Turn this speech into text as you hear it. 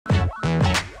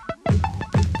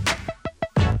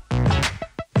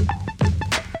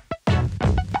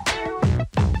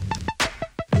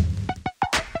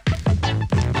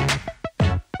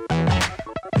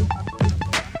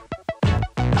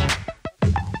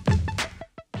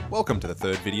Welcome to the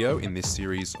third video in this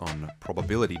series on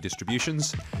probability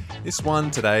distributions. This one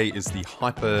today is the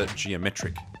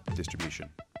hypergeometric distribution.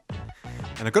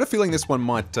 And I've got a feeling this one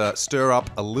might stir up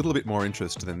a little bit more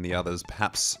interest than the others,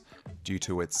 perhaps due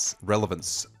to its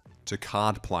relevance to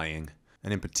card playing,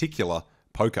 and in particular,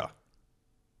 poker.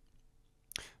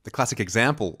 The classic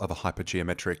example of a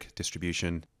hypergeometric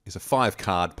distribution is a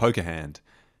 5-card poker hand.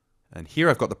 And here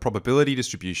I've got the probability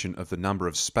distribution of the number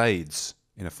of spades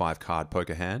in a 5-card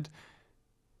poker hand.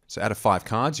 So out of 5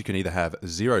 cards, you can either have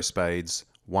 0 spades,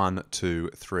 1, 2,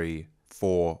 3,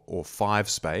 4, or 5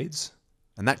 spades.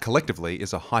 And that collectively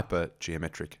is a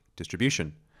hypergeometric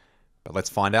distribution. But let's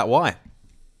find out why.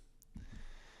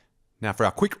 Now for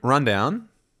our quick rundown,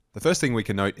 the first thing we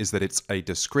can note is that it's a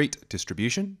discrete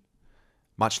distribution,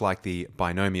 much like the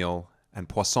binomial and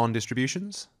Poisson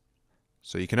distributions.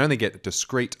 So you can only get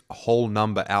discrete whole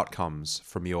number outcomes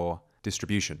from your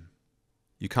distribution.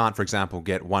 You can't, for example,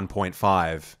 get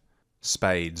 1.5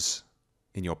 spades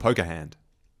in your poker hand.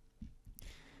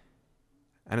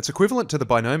 And it's equivalent to the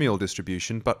binomial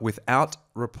distribution, but without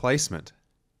replacement.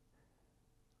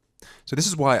 So this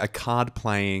is why a card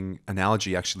playing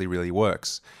analogy actually really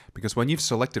works. Because when you've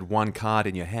selected one card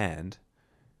in your hand,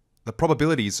 the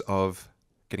probabilities of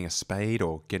getting a spade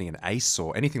or getting an ace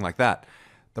or anything like that,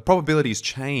 the probabilities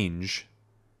change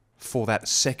for that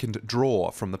second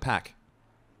draw from the pack,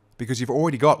 because you've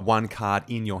already got one card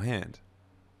in your hand.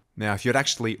 Now, if you had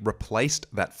actually replaced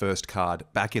that first card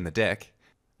back in the deck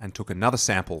and took another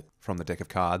sample from the deck of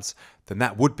cards, then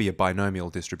that would be a binomial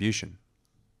distribution.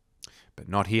 But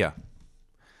not here.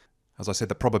 As I said,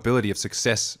 the probability of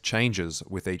success changes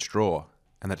with each draw,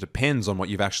 and that depends on what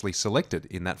you've actually selected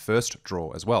in that first draw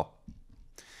as well.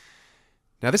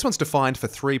 Now, this one's defined for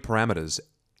 3 parameters: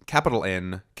 capital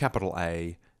N, capital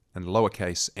A, and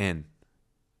lowercase n.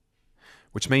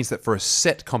 Which means that for a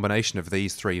set combination of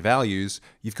these 3 values,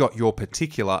 you've got your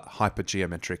particular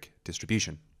hypergeometric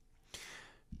distribution.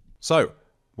 So,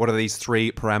 what do these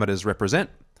 3 parameters represent?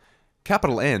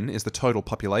 Capital N is the total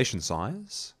population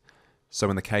size. So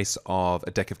in the case of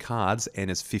a deck of cards, n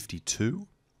is 52.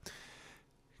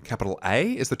 Capital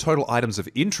A is the total items of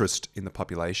interest in the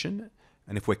population.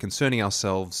 And if we're concerning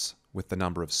ourselves with the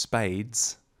number of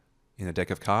spades in a deck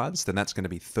of cards, then that's going to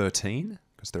be 13,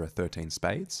 because there are 13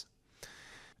 spades.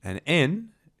 And n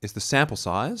is the sample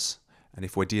size, and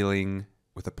if we're dealing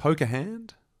with a poker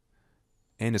hand,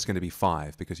 n is going to be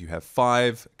 5, because you have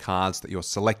 5 cards that you're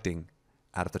selecting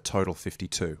out of the total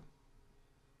 52.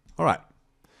 All right.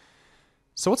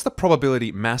 So what's the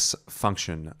probability mass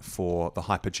function for the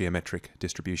hypergeometric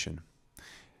distribution?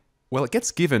 Well, it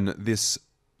gets given this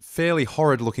fairly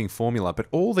horrid-looking formula, but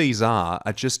all these are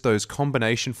just those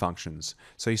combination functions.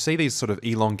 So you see these sort of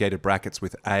elongated brackets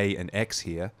with a and x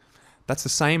here. That's the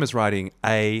same as writing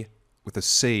a with a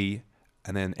c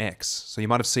and then x. So you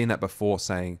might have seen that before,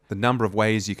 saying the number of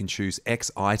ways you can choose x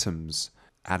items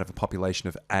out of a population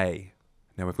of a.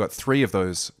 Now we've got 3 of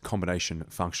those combination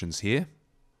functions here.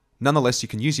 Nonetheless, you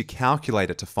can use your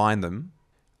calculator to find them.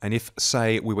 And if,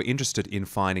 say, we were interested in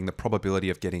finding the probability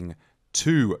of getting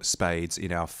 2 spades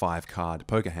in our 5-card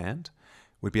poker hand,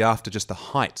 we'd be after just the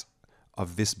height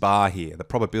of this bar here, the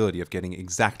probability of getting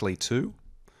exactly 2.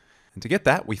 And to get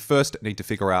that, we first need to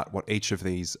figure out what each of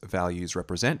these values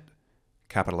represent.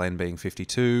 Capital N being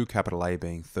 52, capital A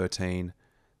being 13,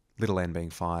 little n being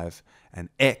 5, and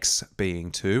x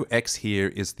being 2. X here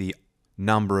is the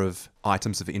number of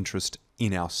items of interest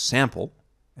in our sample.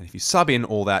 And if you sub in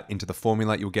all that into the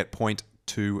formula, you'll get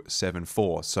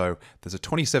 0.274. So there's a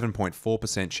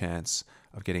 27.4% chance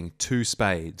of getting 2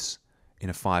 spades in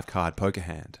a 5-card poker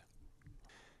hand.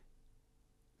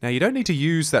 Now, you don't need to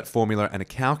use that formula and a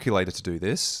calculator to do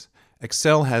this.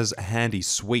 Excel has a handy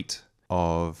suite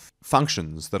of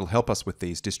functions that'll help us with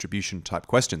these distribution type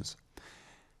questions.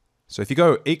 So if you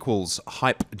go equals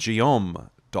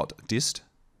hypergeom.dist,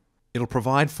 it'll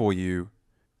provide for you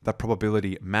the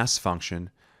probability mass function,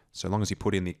 so long as you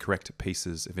put in the correct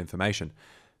pieces of information.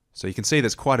 So you can see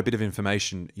there's quite a bit of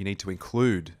information you need to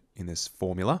include in this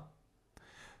formula.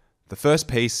 The first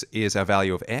piece is our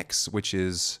value of x, which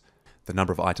is the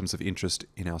number of items of interest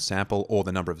in our sample, or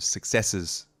the number of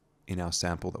successes in our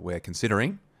sample that we're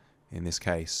considering, in this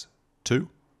case 2.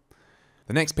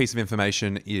 The next piece of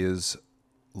information is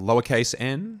lowercase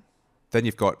n, then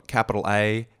you've got capital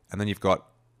A, and then you've got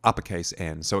uppercase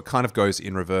n. So it kind of goes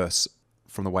in reverse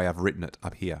from the way I've written it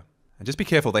up here. And just be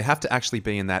careful, they have to actually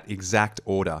be in that exact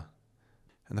order.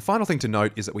 And the final thing to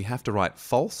note is that we have to write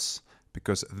false,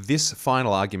 because this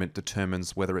final argument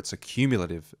determines whether it's a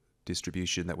cumulative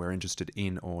distribution that we're interested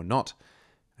in or not.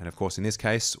 And of course, in this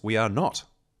case, we are not.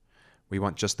 We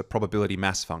want just the probability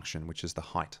mass function, which is the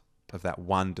height of that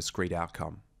one discrete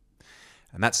outcome.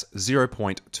 And that's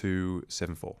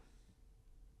 0.274.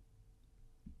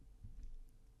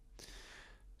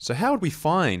 So how would we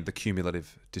find the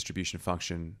cumulative distribution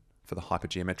function for the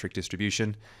hypergeometric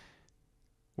distribution?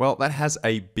 Well, that has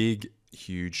a big,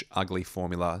 huge, ugly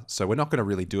formula, so we're not going to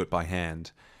really do it by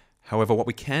hand. However, what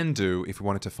we can do if we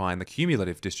wanted to find the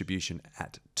cumulative distribution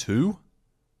at 2,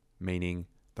 meaning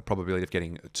the probability of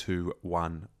getting 2,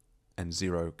 1, and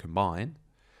 0 combined,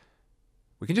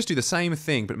 we can just do the same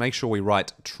thing, but make sure we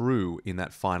write true in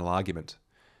that final argument.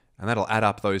 And that'll add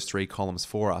up those 3 columns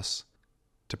for us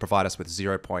to provide us with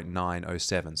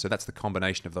 0.907. So that's the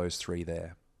combination of those 3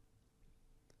 there.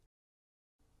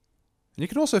 And you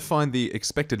can also find the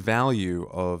expected value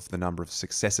of the number of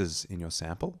successes in your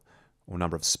sample, or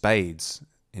number of spades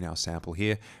in our sample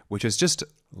here, which is just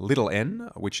little n,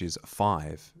 which is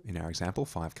 5 in our example,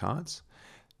 5 cards,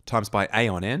 times by a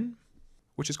on n,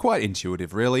 which is quite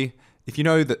intuitive really. If you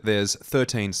know that there's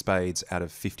 13 spades out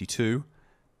of 52,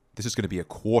 this is going to be a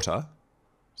quarter.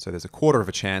 So there's a quarter of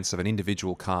a chance of an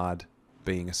individual card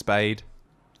being a spade.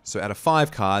 So out of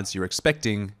 5 cards, you're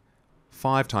expecting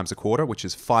 5 times a quarter, which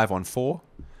is 5 on 4.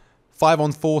 5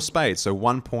 on 4 spades, so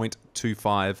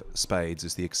 1.25 spades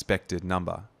is the expected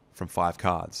number from 5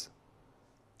 cards.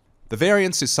 The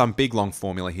variance is some big long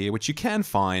formula here, which you can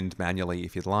find manually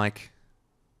if you'd like,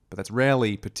 but that's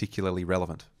rarely particularly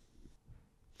relevant.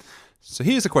 So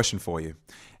here's a question for you.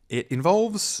 It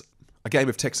involves a game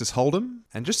of Texas Hold'em,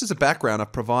 and just as a background,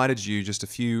 I've provided you just a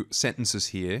few sentences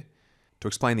here to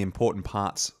explain the important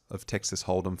parts of Texas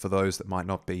Hold'em for those that might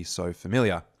not be so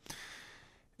familiar.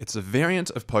 It's a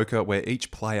variant of poker where each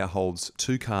player holds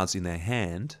 2 cards in their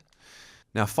hand.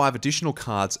 Now 5 additional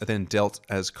cards are then dealt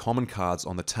as common cards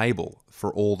on the table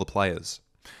for all the players.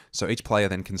 So each player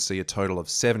then can see a total of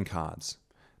 7 cards.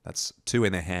 That's 2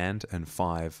 in their hand and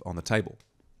 5 on the table.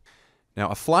 Now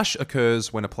a flush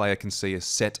occurs when a player can see a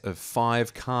set of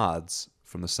 5 cards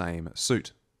from the same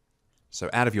suit. So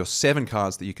out of your 7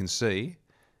 cards that you can see,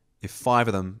 if 5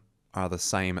 of them are the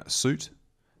same suit,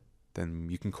 then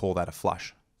you can call that a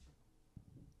flush.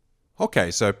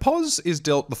 Okay, so Poz is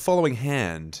dealt the following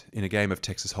hand in a game of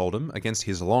Texas Hold'em against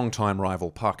his longtime rival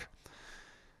Puck.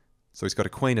 So he's got a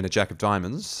queen and a jack of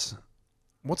diamonds.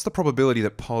 What's the probability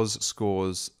that Poz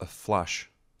scores a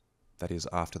flush? That is,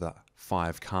 after the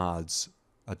 5 cards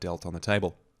are dealt on the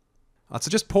table. So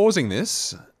just pausing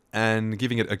this and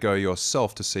giving it a go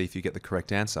yourself to see if you get the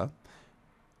correct answer.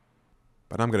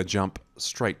 But I'm going to jump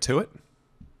straight to it.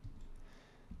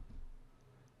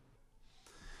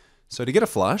 So to get a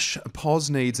flush, Poz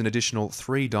needs an additional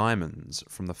 3 diamonds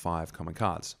from the 5 common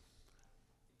cards.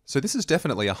 So this is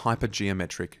definitely a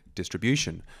hypergeometric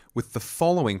distribution with the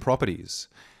following properties.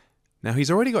 Now he's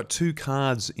already got 2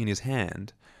 cards in his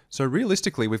hand, so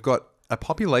realistically we've got a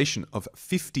population of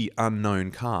 50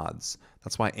 unknown cards.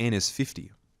 That's why n is 50.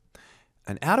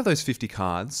 And out of those 50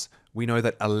 cards, we know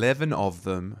that 11 of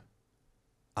them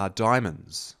are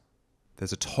diamonds.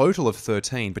 There's a total of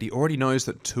 13, but he already knows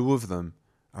that 2 of them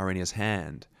are in his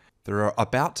hand. There are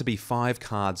about to be 5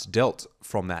 cards dealt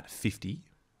from that 50.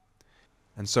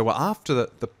 And so we're after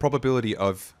the probability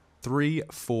of 3,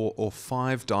 4, or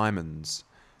 5 diamonds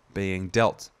being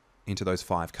dealt into those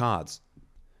 5 cards.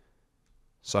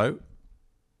 So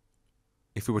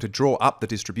if we were to draw up the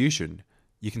distribution,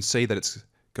 you can see that it's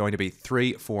going to be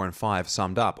 3, 4, and 5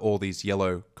 summed up, all these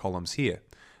yellow columns here.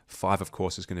 5, of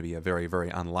course, is going to be a very, very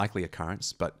unlikely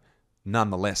occurrence, but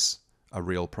nonetheless a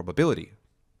real probability.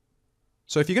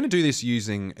 So if you're going to do this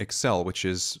using Excel, which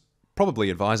is probably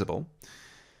advisable,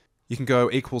 you can go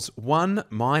equals 1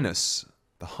 minus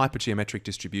the hypergeometric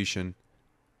distribution,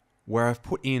 where I've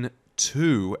put in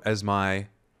 2 as my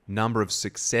number of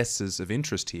successes of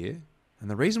interest here. And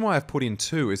the reason why I've put in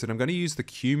 2 is that I'm going to use the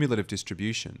cumulative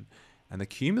distribution. And the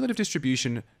cumulative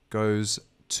distribution goes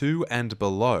 2 and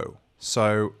below.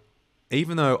 So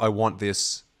even though I want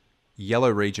this yellow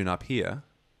region up here,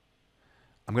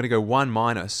 I'm going to go 1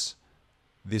 minus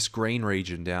this green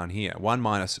region down here. 1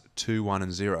 minus 2, 1,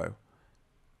 and 0.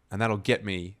 And that'll get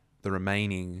me the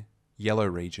remaining yellow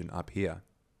region up here.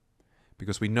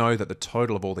 Because we know that the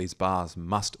total of all these bars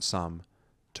must sum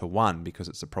to 1 because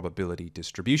it's a probability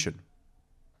distribution.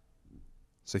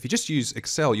 So if you just use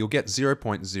Excel, you'll get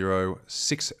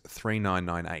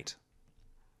 0.063998.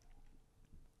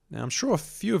 Now I'm sure a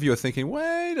few of you are thinking,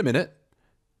 wait a minute.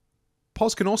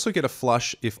 Poz can also get a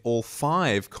flush if all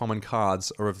 5 common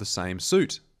cards are of the same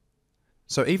suit.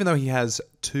 So even though he has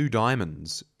 2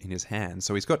 diamonds in his hand,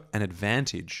 so he's got an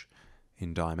advantage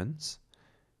in diamonds,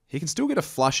 he can still get a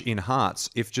flush in hearts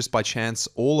if just by chance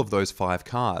all of those 5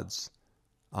 cards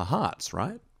are hearts,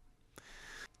 right?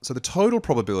 So the total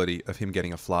probability of him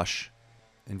getting a flush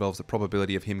involves the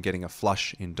probability of him getting a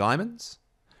flush in diamonds,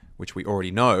 which we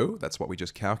already know, that's what we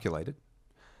just calculated.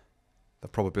 The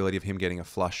probability of him getting a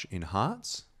flush in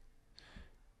hearts.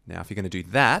 Now, if you're going to do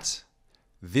that,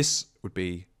 this would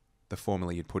be the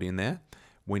formula you'd put in there.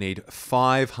 We need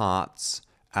 5 hearts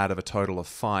out of a total of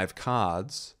 5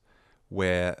 cards,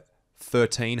 where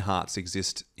 13 hearts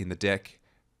exist in the deck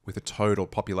with a total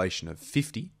population of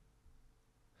 50.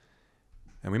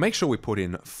 And we make sure we put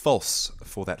in false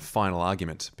for that final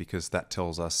argument, because that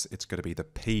tells us it's going to be the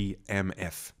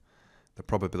PMF, the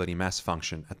probability mass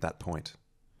function at that point.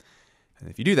 And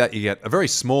if you do that, you get a very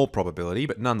small probability,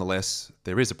 but nonetheless,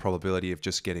 there is a probability of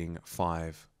just getting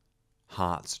 5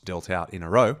 hearts dealt out in a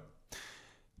row.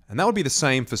 And that would be the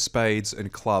same for spades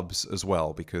and clubs as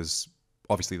well, because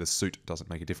obviously the suit doesn't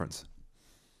make a difference.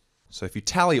 So if you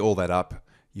tally all that up,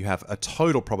 you have a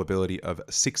total probability of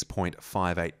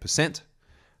 6.58%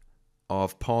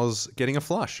 of Pos getting a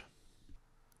flush,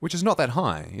 which is not that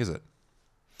high, is it?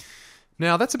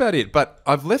 Now, that's about it, but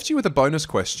I've left you with a bonus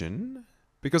question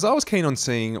because I was keen on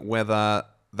seeing whether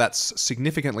that's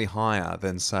significantly higher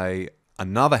than, say,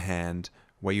 another hand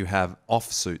where you have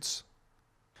offsuits.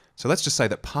 So let's just say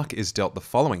that Puck is dealt the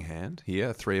following hand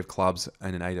here, 3 of clubs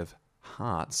and an 8 of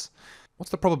hearts.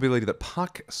 What's the probability that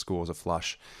Puck scores a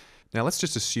flush? Now, let's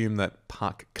just assume that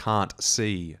Puck can't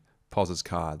see Pos's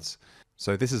cards.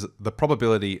 So this is the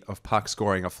probability of Puck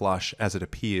scoring a flush as it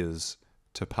appears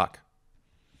to Puck.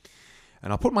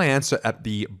 And I'll put my answer at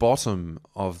the bottom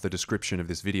of the description of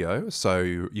this video, so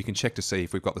you can check to see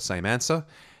if we've got the same answer.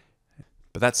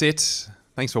 But that's it.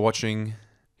 Thanks for watching.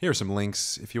 Here are some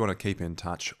links if you want to keep in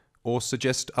touch or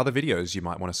suggest other videos you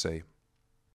might want to see.